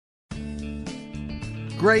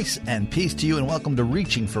Grace and peace to you, and welcome to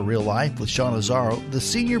Reaching for Real Life with Sean Azaro, the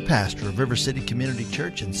senior pastor of River City Community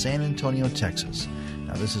Church in San Antonio, Texas.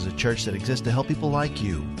 Now, this is a church that exists to help people like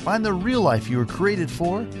you find the real life you were created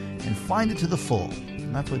for and find it to the full.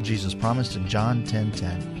 And that's what Jesus promised in John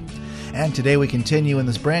 10:10. And today we continue in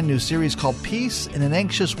this brand new series called Peace in an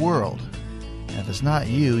Anxious World. And if it's not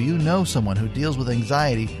you, you know someone who deals with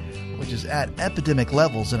anxiety, which is at epidemic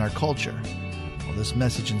levels in our culture. Well, this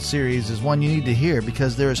message and series is one you need to hear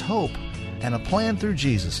because there is hope and a plan through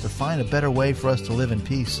Jesus to find a better way for us to live in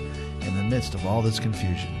peace in the midst of all this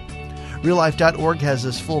confusion. RealLife.org has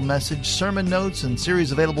this full message, sermon notes, and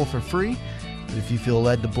series available for free. But if you feel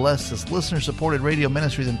led to bless this listener-supported radio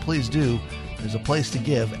ministry, then please do. There's a place to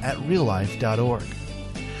give at RealLife.org.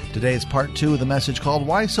 Today is part 2 of the message called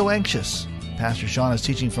Why So Anxious? Pastor Sean is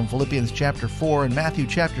teaching from Philippians chapter 4 and Matthew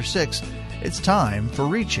chapter 6. It's time for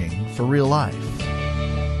Reaching for Real Life.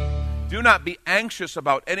 Do not be anxious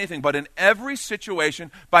about anything, but in every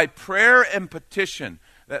situation, by prayer and petition.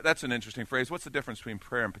 That's an interesting phrase. What's the difference between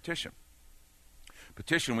prayer and petition?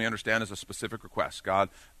 Petition, we understand, is a specific request. God,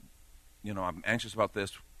 I'm anxious about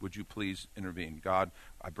this. Would you please intervene? God,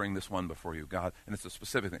 I bring this one before you. God, and it's a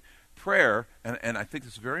specific thing. Prayer, and I think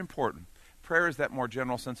this is very important, prayer is that more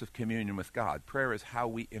general sense of communion with God. Prayer is how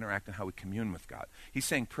we interact and how we commune with God. He's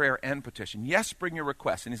saying prayer and petition. Yes, bring your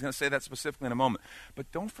requests, and he's going to say that specifically in a moment.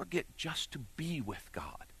 But don't forget just to be with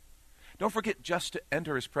God. Don't forget just to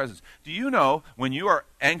enter his presence. Do you know when you are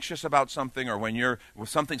anxious about something or when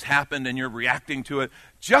something's happened and you're reacting to it,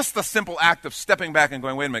 just the simple act of stepping back and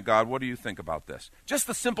going, wait a minute, God, what do you think about this? Just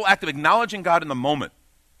the simple act of acknowledging God in the moment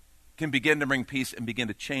can begin to bring peace and begin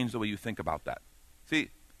to change the way you think about that. See,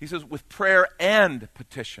 he says with prayer and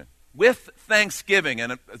petition, with thanksgiving,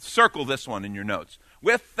 and circle this one in your notes,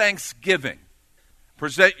 with thanksgiving,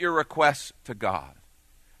 present your requests to God.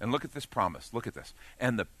 And look at this promise, look at this.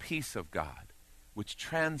 And the peace of God, which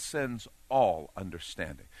transcends all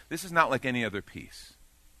understanding. This is not like any other peace.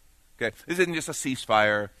 Okay, this isn't just a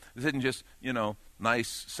ceasefire. This isn't just,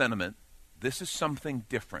 nice sentiment. This is something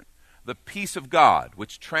different. The peace of God,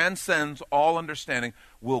 which transcends all understanding,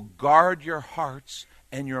 will guard your hearts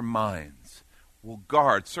and your minds. Will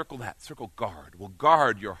guard, circle that, circle guard. Will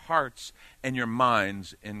guard your hearts and your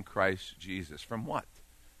minds in Christ Jesus. From what?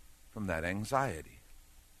 From that anxiety.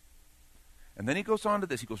 And then he goes on to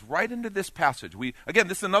this. He goes right into this passage.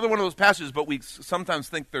 This is another one of those passages, but we sometimes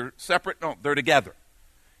think they're separate. No, they're together.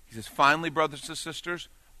 He says, finally, brothers and sisters,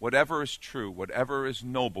 whatever is true, whatever is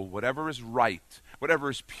noble, whatever is right, whatever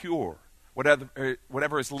is pure,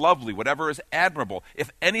 whatever is lovely, whatever is admirable,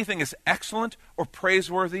 if anything is excellent or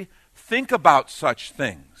praiseworthy, think about such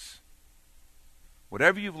things.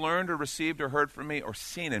 Whatever you've learned or received or heard from me or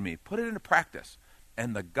seen in me, put it into practice.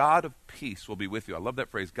 And the God of peace will be with you. I love that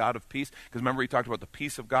phrase, God of peace, because remember he talked about the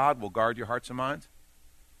peace of God will guard your hearts and minds?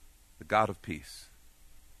 The God of peace.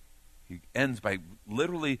 He ends by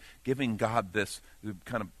literally giving God this,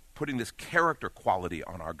 kind of putting this character quality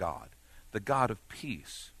on our God. The God of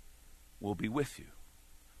peace will be with you.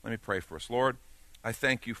 Let me pray for us. Lord, I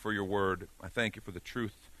thank you for your word. I thank you for the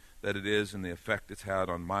truth that it is and the effect it's had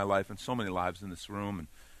on my life and so many lives in this room and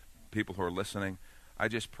people who are listening. I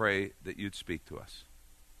just pray that you'd speak to us.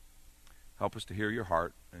 Help us to hear your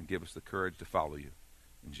heart and give us the courage to follow you.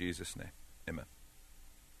 In Jesus' name, amen.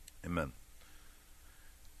 Amen.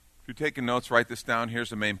 If you're taking notes, write this down. Here's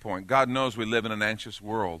the main point. God knows we live in an anxious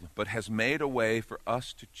world, but has made a way for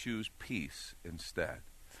us to choose peace instead.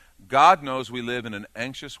 God knows we live in an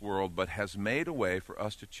anxious world, but has made a way for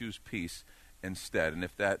us to choose peace instead. And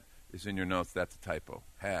if that is in your notes, that's a typo.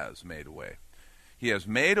 Has made a way. He has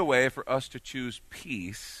made a way for us to choose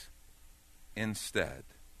peace instead.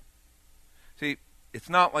 See, it's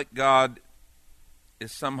not like God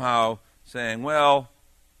is somehow saying, well,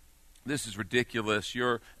 this is ridiculous.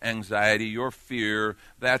 Your anxiety, your fear,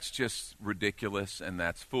 that's just ridiculous and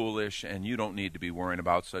that's foolish and you don't need to be worrying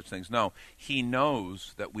about such things. No, he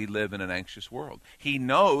knows that we live in an anxious world. He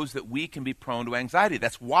knows that we can be prone to anxiety.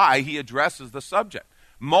 That's why he addresses the subject.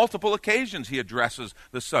 Multiple occasions he addresses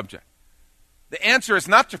the subject. The answer is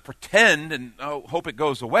not to pretend and hope it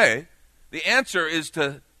goes away. The answer is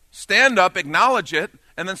to stand up, acknowledge it,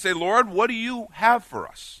 and then say, Lord, what do you have for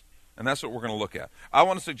us? And that's what we're going to look at. I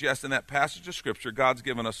want to suggest in that passage of Scripture, God's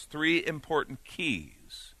given us 3 important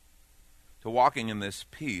keys to walking in this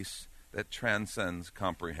peace that transcends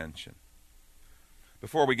comprehension.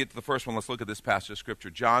 Before we get to the first one, let's look at this passage of Scripture.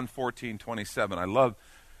 John 14:27. I love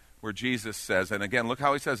where Jesus says, and again, look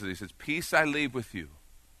how he says it. He says, peace I leave with you.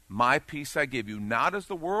 My peace I give you. Not as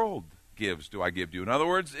the world gives do I give to you. In other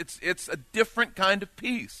words, it's a different kind of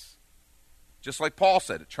peace. Just like Paul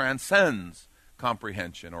said, it transcends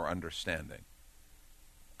comprehension or understanding.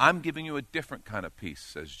 I'm giving you a different kind of peace,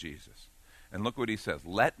 says Jesus. And look what he says.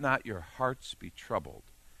 Let not your hearts be troubled,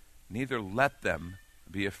 neither let them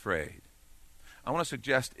be afraid. I want to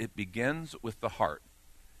suggest it begins with the heart.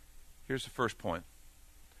 Here's the first point.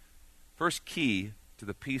 First key to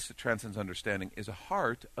the peace that transcends understanding is a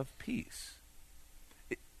heart of peace.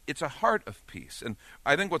 It's a heart of peace. And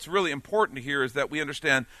I think what's really important here is that we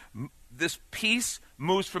understand this peace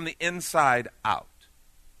moves from the inside out.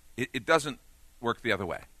 It doesn't work the other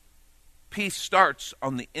way. Peace starts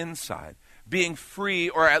on the inside. Being free,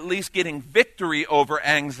 or at least getting victory over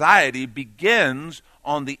anxiety, begins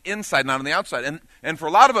on the inside, not on the outside. And for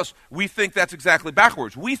a lot of us, we think that's exactly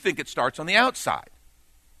backwards. We think it starts on the outside.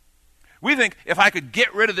 We think if I could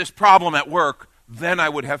get rid of this problem at work, then I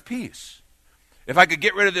would have peace. If I could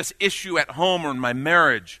get rid of this issue at home or in my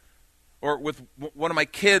marriage, or with one of my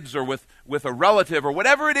kids, or with a relative, or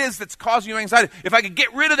whatever it is that's causing you anxiety, if I could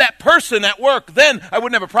get rid of that person at work, then I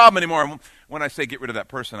wouldn't have a problem anymore. And when I say get rid of that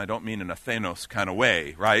person, I don't mean in a Thanos kind of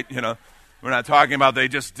way, right? You know, we're not talking about they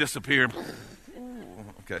just disappear.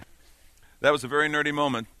 Okay. That was a very nerdy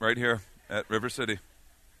moment right here at River City.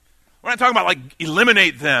 We're not talking about like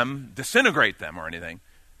eliminate them, disintegrate them or anything.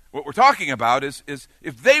 What we're talking about is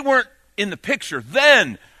if they weren't in the picture,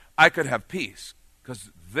 then I could have peace,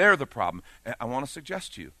 because they're the problem. And I want to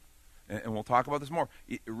suggest to you, and we'll talk about this more,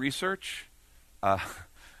 research, the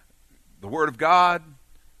Word of God,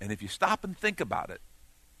 and if you stop and think about it,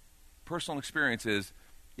 personal experience is,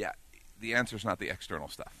 the answer is not the external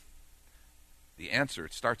stuff. The answer,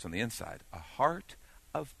 it starts on the inside. A heart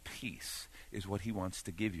of peace is what he wants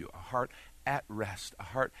to give you. A heart at rest, a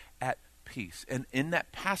heart at peace. And in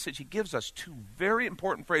that passage, he gives us two very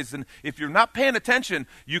important phrases. And if you're not paying attention,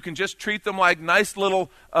 you can just treat them like nice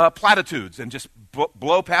little platitudes and just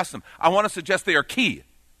blow past them. I want to suggest they are key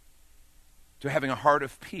to having a heart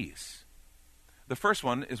of peace. The first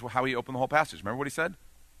one is how he opened the whole passage. Remember what he said?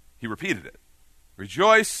 He repeated it.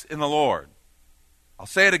 Rejoice in the Lord. I'll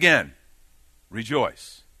say it again.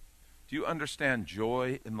 Rejoice. Do you understand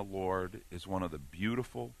joy in the Lord is one of the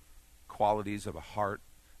beautiful qualities of a heart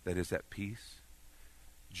that is at peace?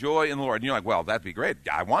 Joy in the Lord. And you're like, well, that'd be great.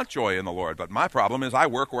 I want joy in the Lord, but my problem is I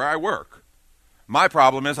work where I work. My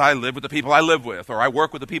problem is I live with the people I live with, or I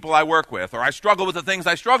work with the people I work with, or I struggle with the things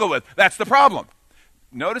I struggle with. That's the problem.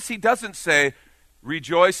 Notice he doesn't say,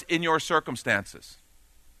 rejoice in your circumstances.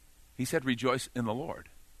 He said, rejoice in the Lord.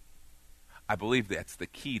 I believe that's the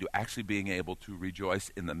key to actually being able to rejoice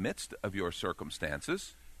in the midst of your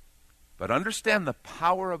circumstances. But understand the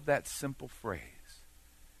power of that simple phrase.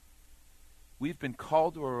 We've been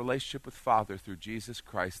called to a relationship with Father through Jesus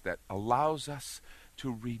Christ that allows us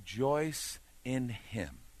to rejoice in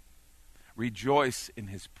him. Rejoice in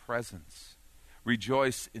his presence.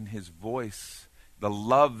 Rejoice in his voice. The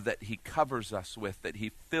love that he covers us with, that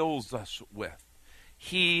he fills us with.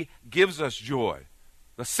 He gives us joy.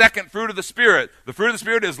 The second fruit of the Spirit. The fruit of the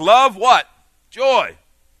Spirit is love, what? Joy.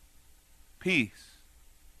 Peace.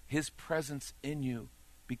 His presence in you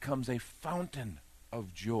becomes a fountain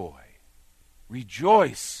of joy.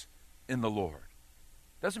 Rejoice in the Lord.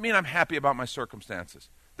 Doesn't mean I'm happy about my circumstances.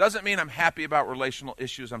 Doesn't mean I'm happy about relational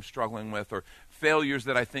issues I'm struggling with, or failures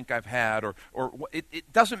that I think I've had, or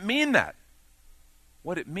it doesn't mean that.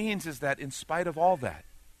 What it means is that in spite of all that,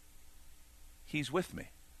 he's with me.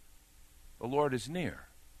 The Lord is near.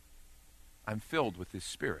 I'm filled with his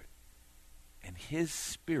Spirit. And his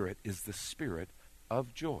Spirit is the Spirit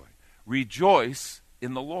of joy. Rejoice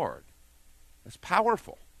in the Lord. That's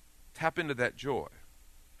powerful. Tap into that joy.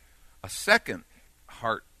 A second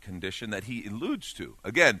heart condition that he alludes to,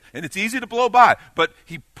 again, and it's easy to blow by, but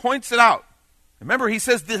he points it out. Remember, he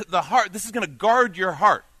says the heart, this is going to guard your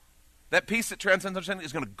heart. That peace that transcends understanding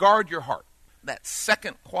is going to guard your heart. That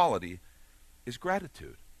second quality is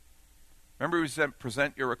gratitude. Remember, we said,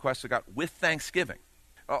 present your requests to God with thanksgiving.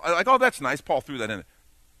 Oh, that's nice. Paul threw that in.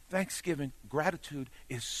 Thanksgiving, gratitude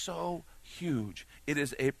is so huge. It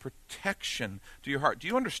is a protection to your heart. Do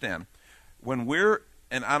you understand? When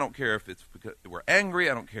and I don't care if it's because we're angry,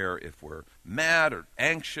 I don't care if we're mad or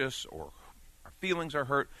anxious or our feelings are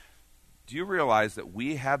hurt. Do you realize that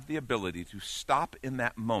we have the ability to stop in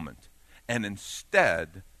that moment, and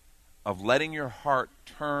instead of letting your heart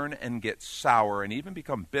turn and get sour and even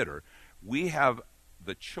become bitter, we have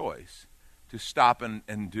the choice to stop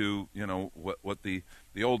and do, what the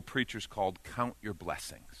old preachers called count your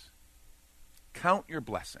blessings. Count your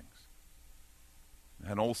blessings.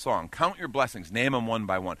 An old song, count your blessings, name them one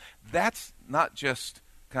by one. That's not just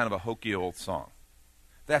kind of a hokey old song.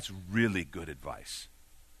 That's really good advice.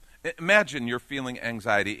 Imagine you're feeling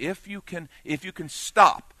anxiety. If you can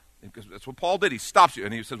stop Because that's what Paul did. He stops you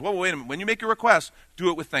and he says, well, wait a minute. When you make your request, do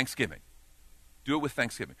it with thanksgiving. Do it with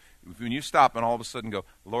thanksgiving. When you stop and all of a sudden go,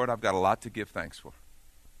 Lord, I've got a lot to give thanks for.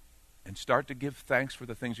 And start to give thanks for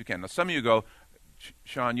the things you can. Now, some of you go,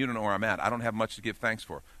 Sean, you don't know where I'm at. I don't have much to give thanks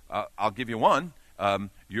for. I'll give you one.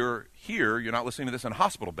 You're here. You're not listening to this in a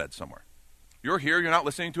hospital bed somewhere. You're here. You're not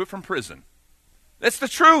listening to it from prison. That's the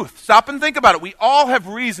truth. Stop and think about it. We all have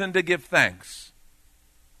reason to give thanks.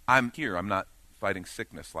 I'm here. I'm not fighting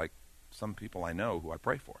sickness like some people I know who I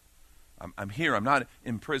pray for. I'm here. I'm not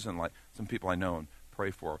in prison like some people I know and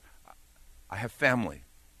pray for. I have family.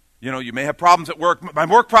 You know, you may have problems at work. My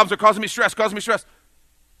work problems are causing me stress.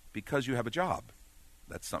 Because you have a job.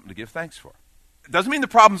 That's something to give thanks for. It doesn't mean the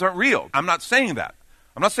problems aren't real. I'm not saying that.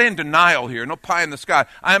 I'm not saying denial here, no pie in the sky.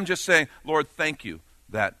 I am just saying, Lord, thank you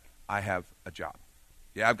that I have a job.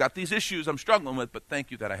 Yeah, I've got these issues I'm struggling with, but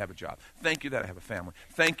thank you that I have a job. Thank you that I have a family.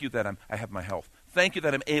 Thank you that I have my health. Thank you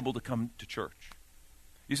that I'm able to come to church.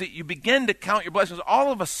 You see, you begin to count your blessings.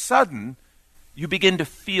 All of a sudden, you begin to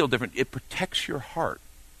feel different. It protects your heart.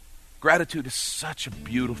 Gratitude is such a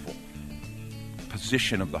beautiful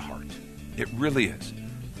position of the heart. It really is.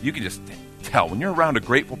 You can just tell. When you're around a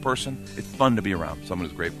grateful person, it's fun to be around someone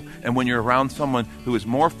who's grateful. And when you're around someone who is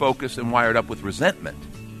more focused and wired up with resentment,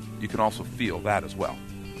 you can also feel that as well.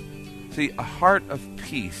 See, a heart of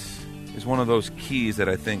peace is one of those keys that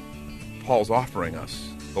I think Paul's offering us,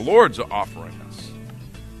 the Lord's offering us,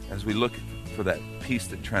 as we look for that peace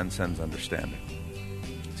that transcends understanding.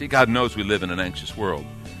 See, God knows we live in an anxious world,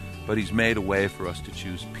 but he's made a way for us to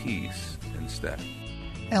choose peace instead.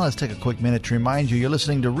 And let's take a quick minute to remind you, you're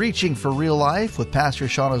listening to Reaching for Real Life with Pastor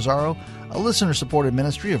Sean Azzaro, a listener-supported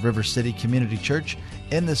ministry of River City Community Church,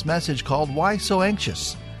 in this message called Why So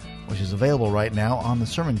Anxious?, which is available right now on the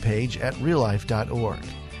sermon page at reallife.org.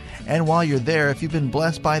 And while you're there, if you've been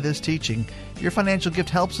blessed by this teaching, your financial gift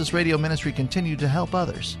helps this radio ministry continue to help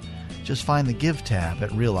others. Just find the Give tab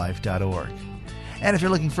at reallife.org. And if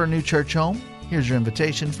you're looking for a new church home, here's your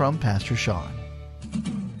invitation from Pastor Sean.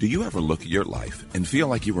 Do you ever look at your life and feel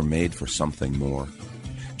like you were made for something more?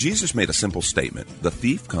 Jesus made a simple statement. The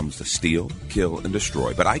thief comes to steal, kill, and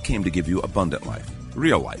destroy, but I came to give you abundant life,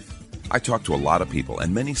 real life. I talk to a lot of people,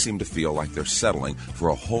 and many seem to feel like they're settling for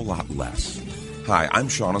a whole lot less. Hi, I'm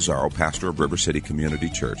Sean Azzaro, pastor of River City Community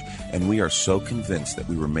Church, and we are so convinced that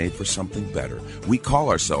we were made for something better. We call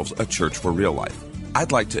ourselves a church for real life.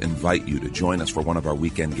 I'd like to invite you to join us for one of our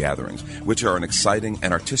weekend gatherings, which are an exciting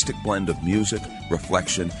and artistic blend of music,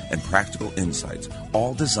 reflection, and practical insights,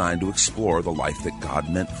 all designed to explore the life that God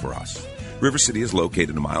meant for us. River City is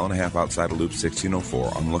located 1.5 miles outside of Loop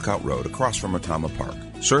 1604 on Lookout Road across from Otama Park.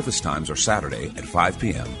 Service times are Saturday at 5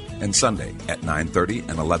 p.m. and Sunday at 9:30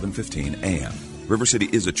 and 11:15 a.m. River City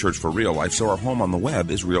is a church for real life, so our home on the web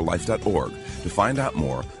is reallife.org. To find out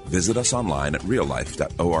more, visit us online at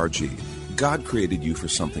reallife.org. God created you for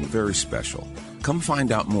something very special. Come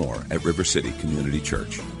find out more at River City Community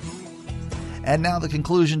Church. And now the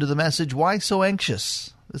conclusion to the message, Why So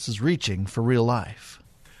Anxious? This is Reaching for Real Life.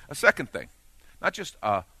 A second thing, not just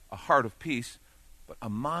a heart of peace, but a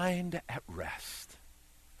mind at rest.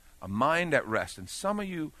 A mind at rest. And some of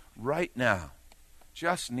you right now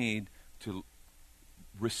just need to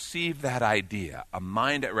receive that idea, a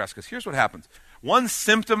mind at rest. Because here's what happens. One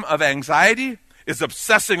symptom of anxiety is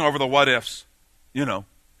obsessing over the what-ifs,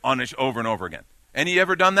 over and over again. Any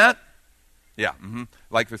ever done that? Yeah.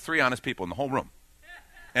 Like the 3 honest people in the whole room.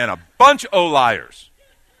 And a bunch of liars.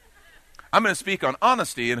 I'm going to speak on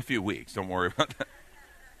honesty in a few weeks. Don't worry about that.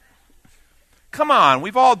 Come on,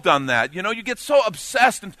 we've all done that. You get so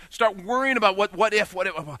obsessed and start worrying about what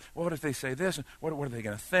if they say this, and what are they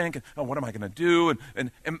going to think, and what am I going to do?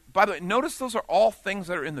 And by the way, notice those are all things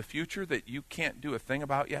that are in the future that you can't do a thing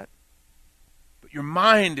about yet. But your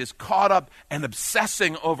mind is caught up and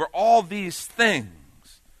obsessing over all these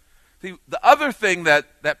things. The other thing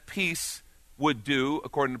that peace would do,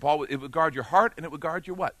 according to Paul, it would guard your heart, and it would guard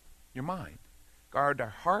your what? Your mind. Guard our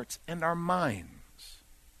hearts and our minds.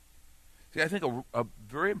 See, I think a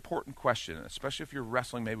very important question, especially if you're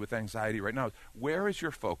wrestling maybe with anxiety right now, is where is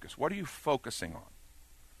your focus? What are you focusing on?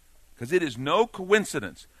 Because it is no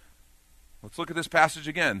coincidence. Let's look at this passage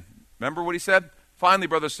again. Remember what he said? Finally,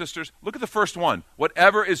 brothers and sisters, look at the first one.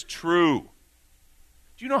 Whatever is true.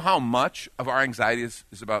 Do you know how much of our anxiety is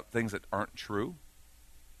about things that aren't true?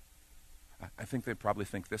 I think they probably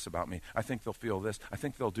think this about me. I think they'll feel this. I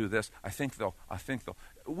think they'll do this. I think they'll.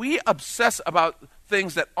 We obsess about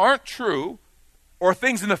things that aren't true or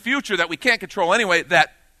things in the future that we can't control anyway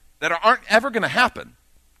that aren't ever going to happen.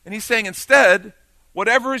 And he's saying instead,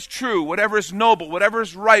 Whatever is true, whatever is noble, whatever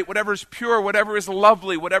is right, whatever is pure, whatever is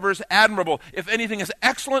lovely, whatever is admirable, if anything is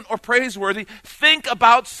excellent or praiseworthy, think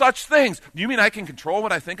about such things. You mean I can control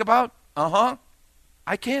what I think about? Uh-huh.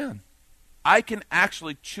 I can. I can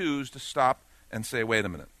actually choose to stop and say, wait a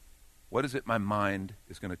minute. What is it my mind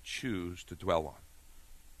is going to choose to dwell on?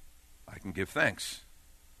 I can give thanks.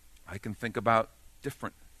 I can think about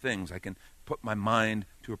different things. I can put my mind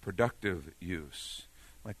to a productive use.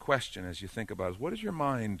 My question as you think about it is, what does your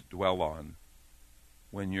mind dwell on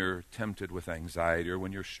when you're tempted with anxiety or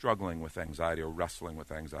when you're struggling with anxiety or wrestling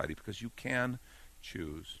with anxiety? Because you can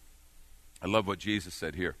choose. I love what Jesus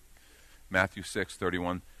said here. Matthew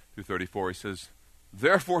 6:31 through 34. He says,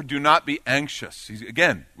 therefore do not be anxious. He's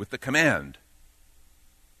again with the command.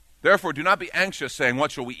 Therefore do not be anxious saying,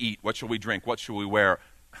 what shall we eat? What shall we drink? What shall we wear?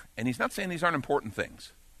 And he's not saying these aren't important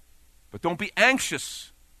things. But don't be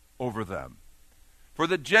anxious over them. For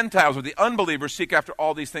the Gentiles or the unbelievers seek after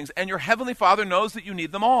all these things, and your heavenly Father knows that you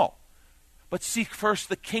need them all. But seek first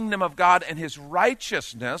the kingdom of God and his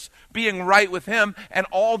righteousness, being right with him, and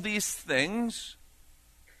all these things,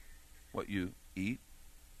 what you eat,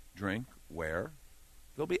 drink, wear,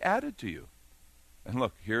 they'll be added to you. And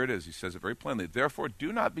look, here it is. He says it very plainly. Therefore,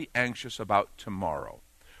 do not be anxious about tomorrow,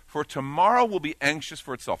 for tomorrow will be anxious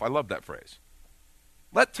for itself. I love that phrase.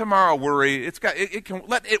 Let tomorrow worry.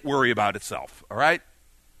 Let it worry about itself, all right?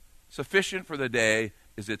 Sufficient for the day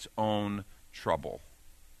is its own trouble.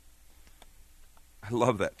 I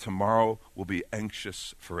love that. Tomorrow will be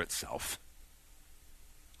anxious for itself.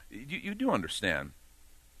 You do understand.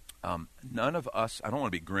 None of us, I don't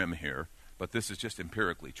want to be grim here, but this is just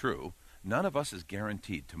empirically true. None of us is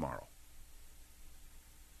guaranteed tomorrow.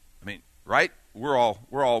 I mean, right? We're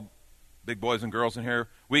all big boys and girls in here.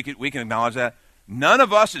 We can acknowledge that. None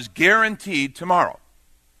of us is guaranteed tomorrow.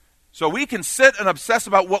 So we can sit and obsess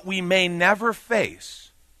about what we may never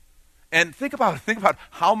face. And think about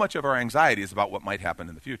how much of our anxiety is about what might happen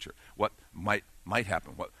in the future, what might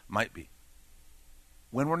happen, what might be.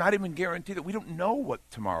 When we're not even guaranteed that we don't know what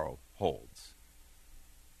tomorrow holds.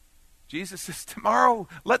 Jesus says,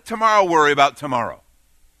 let tomorrow worry about tomorrow.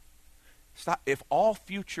 Stop. If all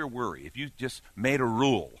future worry, if you just made a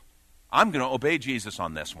rule, I'm going to obey Jesus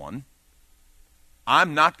on this one.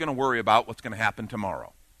 I'm not going to worry about what's going to happen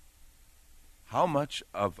tomorrow. How much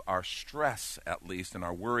of our stress, at least, and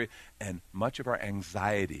our worry, and much of our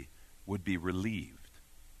anxiety would be relieved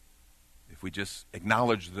if we just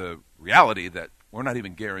acknowledge the reality that we're not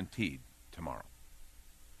even guaranteed tomorrow.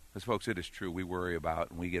 Because, folks, it is true. We worry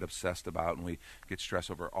about, and we get obsessed about, and we get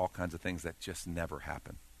stressed over all kinds of things that just never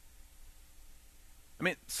happen. I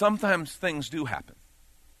mean, sometimes things do happen.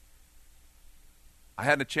 I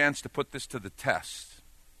had a chance to put this to the test.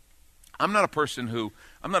 I'm not a person who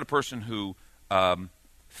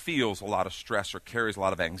feels a lot of stress or carries a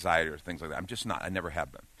lot of anxiety or things like that. I'm just not. I never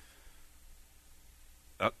have been.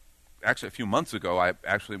 Actually, a few months ago, I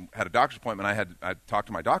actually had a doctor's appointment. I talked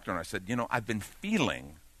to my doctor, and I said, I've been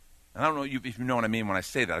feeling, and I don't know if you know what I mean when I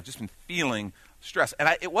say that. I've just been feeling stress. And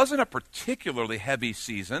it wasn't a particularly heavy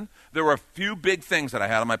season. There were a few big things that I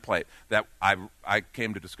had on my plate that I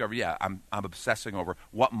came to discover, I'm obsessing over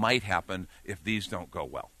what might happen if these don't go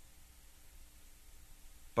well.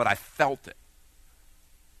 But I felt it.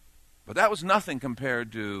 But that was nothing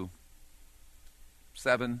compared to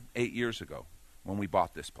 7-8 years ago when we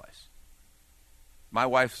bought this place. My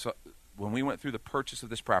wife, when we went through the purchase of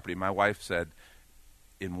this property, my wife said,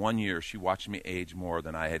 in 1 year, she watched me age more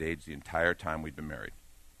than I had aged the entire time we'd been married.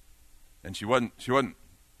 And she was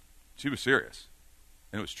serious.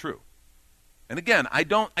 And it was true. And again, I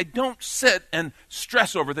don't sit and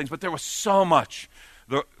stress over things, but there was so much.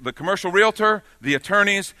 The commercial realtor, the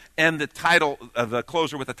attorneys, and the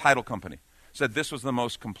closer with the title company said this was the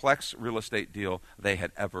most complex real estate deal they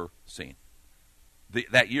had ever seen.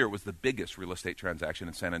 That year was the biggest real estate transaction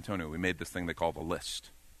in San Antonio. We made this thing they call the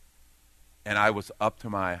list. And I was up to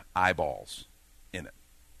my eyeballs in it,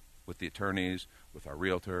 with the attorneys, with our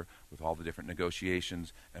realtor, with all the different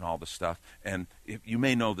negotiations and all the stuff. And you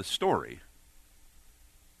may know the story,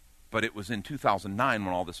 but it was in 2009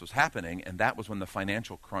 when all this was happening, and that was when the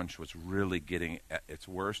financial crunch was really getting at its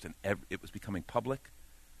worst, and it was becoming public.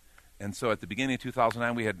 And so at the beginning of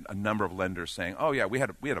 2009, we had a number of lenders saying, oh, yeah, we had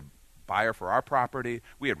a buyer for our property.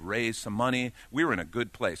 We had raised some money. We were in a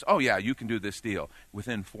good place. Oh, yeah, you can do this deal.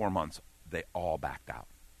 Within 4 months, they all backed out,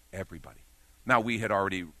 everybody. Now, we had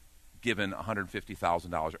already given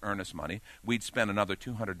 $150,000 earnest money. We'd spent another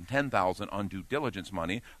 $210,000 on due diligence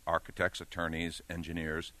money, architects, attorneys,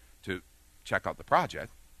 engineers, to check out the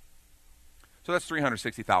project. So that's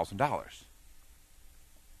 $360,000.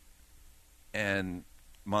 And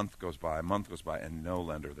month goes by, and no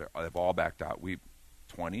lender. They've all backed out.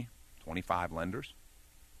 25 lenders.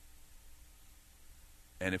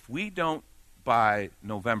 And if we don't, by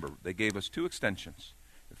November, they gave us 2 extensions.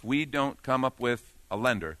 If we don't come up with a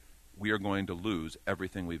lender, we are going to lose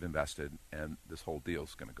everything we've invested, and this whole deal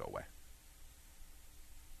is going to go away.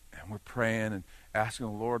 And we're praying and asking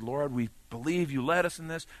the Lord, Lord, we believe you led us in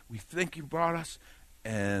this. We think you brought us.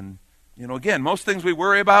 And, again, most things we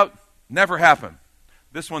worry about never happen.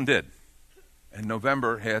 This one did. And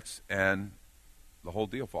November hits, and the whole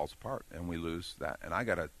deal falls apart, and we lose that. And I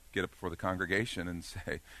got to get up before the congregation and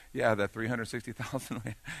say, yeah, that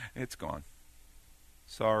 $360,000, it's gone.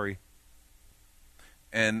 Sorry.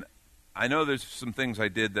 And I know there's some things I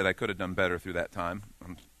did that I could have done better through that time.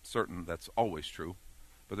 I'm certain that's always true.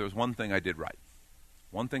 But there was one thing I did right.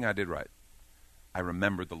 I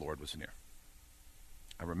remembered the Lord was near.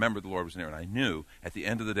 And I knew at the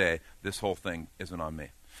end of the day, this whole thing isn't on me.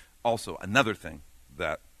 Also, another thing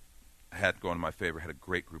that had gone in my favor, had a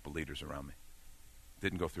great group of leaders around me.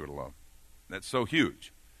 Didn't go through it alone. That's so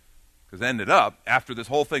huge. Because ended up, after this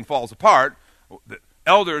whole thing falls apart, the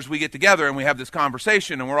elders, we get together and we have this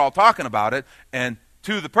conversation and we're all talking about it. And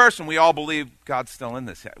to the person, we all believe God's still in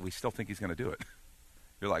this. We still think he's going to do it.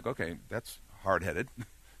 You're like, okay, that's hard-headed.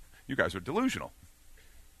 You guys are delusional.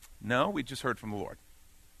 No, we just heard from the Lord.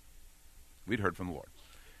 We'd heard from the Lord.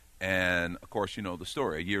 And, of course, you know the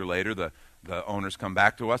story. A year later, the owners come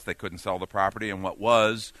back to us. They couldn't sell the property, and what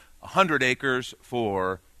was 100 acres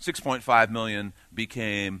for $6.5 million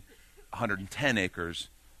became 110 acres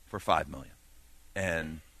for $5 million.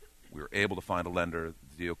 And we were able to find a lender.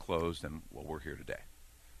 The deal closed, and, well, we're here today.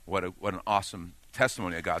 What an awesome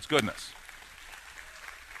testimony of God's goodness.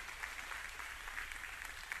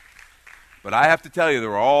 But I have to tell you, there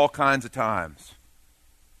were all kinds of times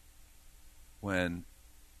when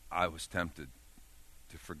I was tempted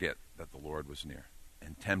to forget that the Lord was near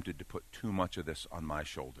and tempted to put too much of this on my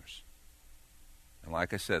shoulders. And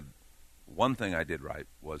like I said, one thing I did right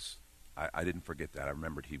was I didn't forget that. I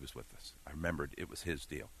remembered he was with us. I remembered it was his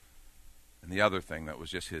deal. And the other thing that was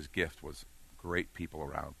just his gift was great people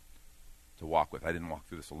around to walk with. I didn't walk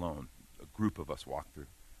through this alone. A group of us walked through,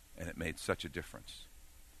 and it made such a difference.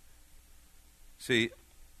 See,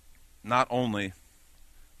 not only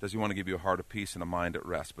does he want to give you a heart of peace and a mind at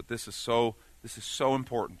rest, but this is so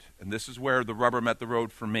important, and this is where the rubber met the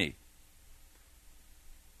road for me.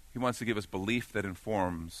 He wants to give us belief that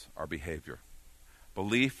informs our behavior.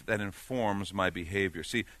 Belief that informs my behavior.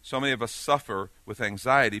 See, so many of us suffer with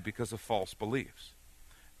anxiety because of false beliefs.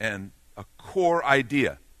 And a core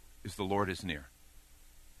idea is the Lord is near.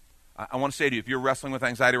 I want to say to you, if you're wrestling with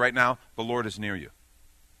anxiety right now, the Lord is near you.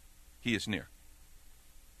 He is near.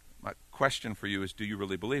 My question for you is, do you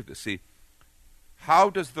really believe this? See, how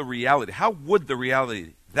would the reality,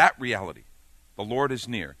 the Lord is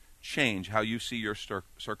near, change how you see your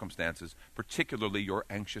circumstances, particularly your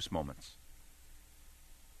anxious moments?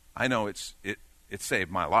 I know it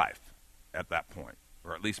saved my life at that point,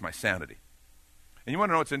 or at least my sanity. And you want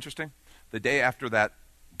to know what's interesting? The day after that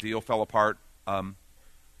deal fell apart,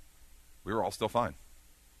 we were all still fine.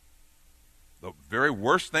 The very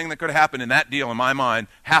worst thing that could have happened in that deal, in my mind,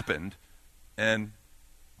 happened, and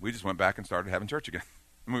we just went back and started having church again.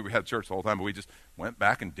 I mean, we had church the whole time, but we just went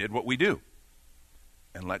back and did what we do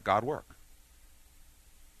and let God work.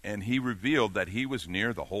 And he revealed that he was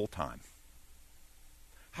near the whole time.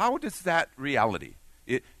 How does that reality,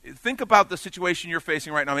 think about the situation you're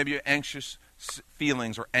facing right now, maybe you're anxious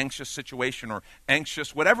feelings or anxious situation or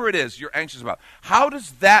anxious, whatever it is you're anxious about. How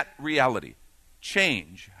does that reality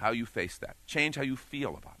change how you face that? Change how you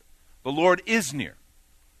feel about it? The Lord is near.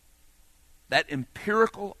 That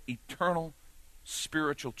empirical, eternal,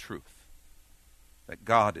 spiritual truth that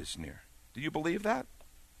God is near. Do you believe that?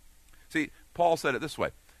 See, Paul said it this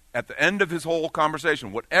way. At the end of his whole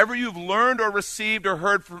conversation, whatever you've learned or received or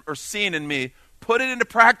heard from, or seen in me, put it into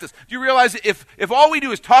practice. Do you realize if all we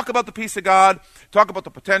do is talk about the peace of God, talk about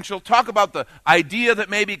the potential, talk about the idea that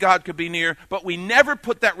maybe God could be near, but we never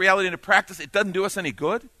put that reality into practice, it doesn't do us any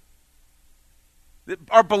good?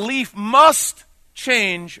 Our belief must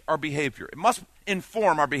change our behavior. It must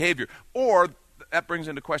inform our behavior. Or that brings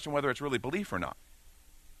into question whether it's really belief or not.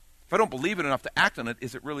 If I don't believe it enough to act on it,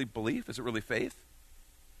 is it really belief? Is it really faith?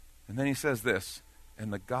 And then he says this,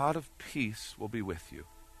 and the God of peace will be with you.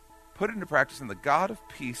 Put it into practice, and the God of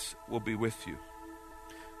peace will be with you.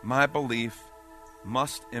 My belief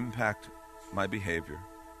must impact my behavior.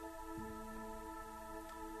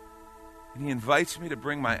 And he invites me to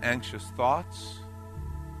bring my anxious thoughts,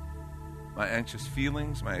 my anxious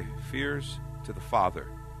feelings, my fears to the Father,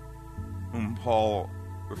 whom Paul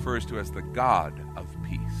refers to as the God of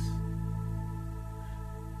peace.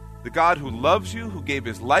 The God who loves you, who gave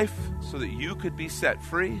his life so that you could be set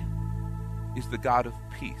free, is the God of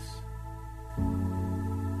peace.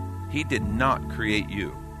 He did not create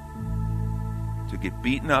you to get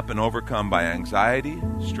beaten up and overcome by anxiety,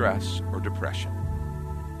 stress, or depression.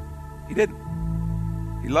 He didn't.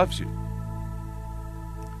 He loves you.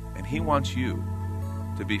 And he wants you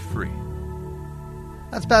to be free.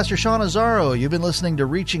 That's Pastor Sean Azzaro. You've been listening to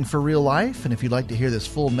Reaching for Real Life, and if you'd like to hear this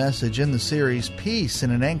full message in the series Peace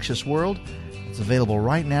in an Anxious World, it's available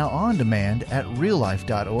right now on demand at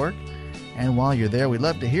reallife.org. And while you're there, we'd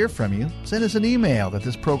love to hear from you. Send us an email that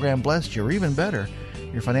this program blessed you, or even better,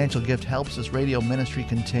 your financial gift helps this radio ministry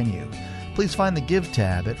continue. Please find the Give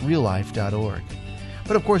tab at reallife.org.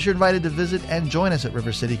 But of course, you're invited to visit and join us at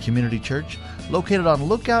River City Community Church, located on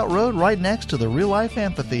Lookout Road right next to the Real Life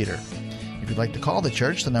Amphitheater. If you'd like to call the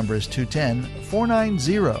church, the number is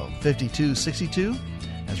 210-490-5262,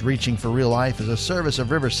 as Reaching for Real Life is a service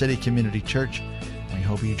of River City Community Church. We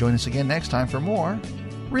hope you join us again next time for more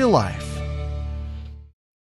Real Life.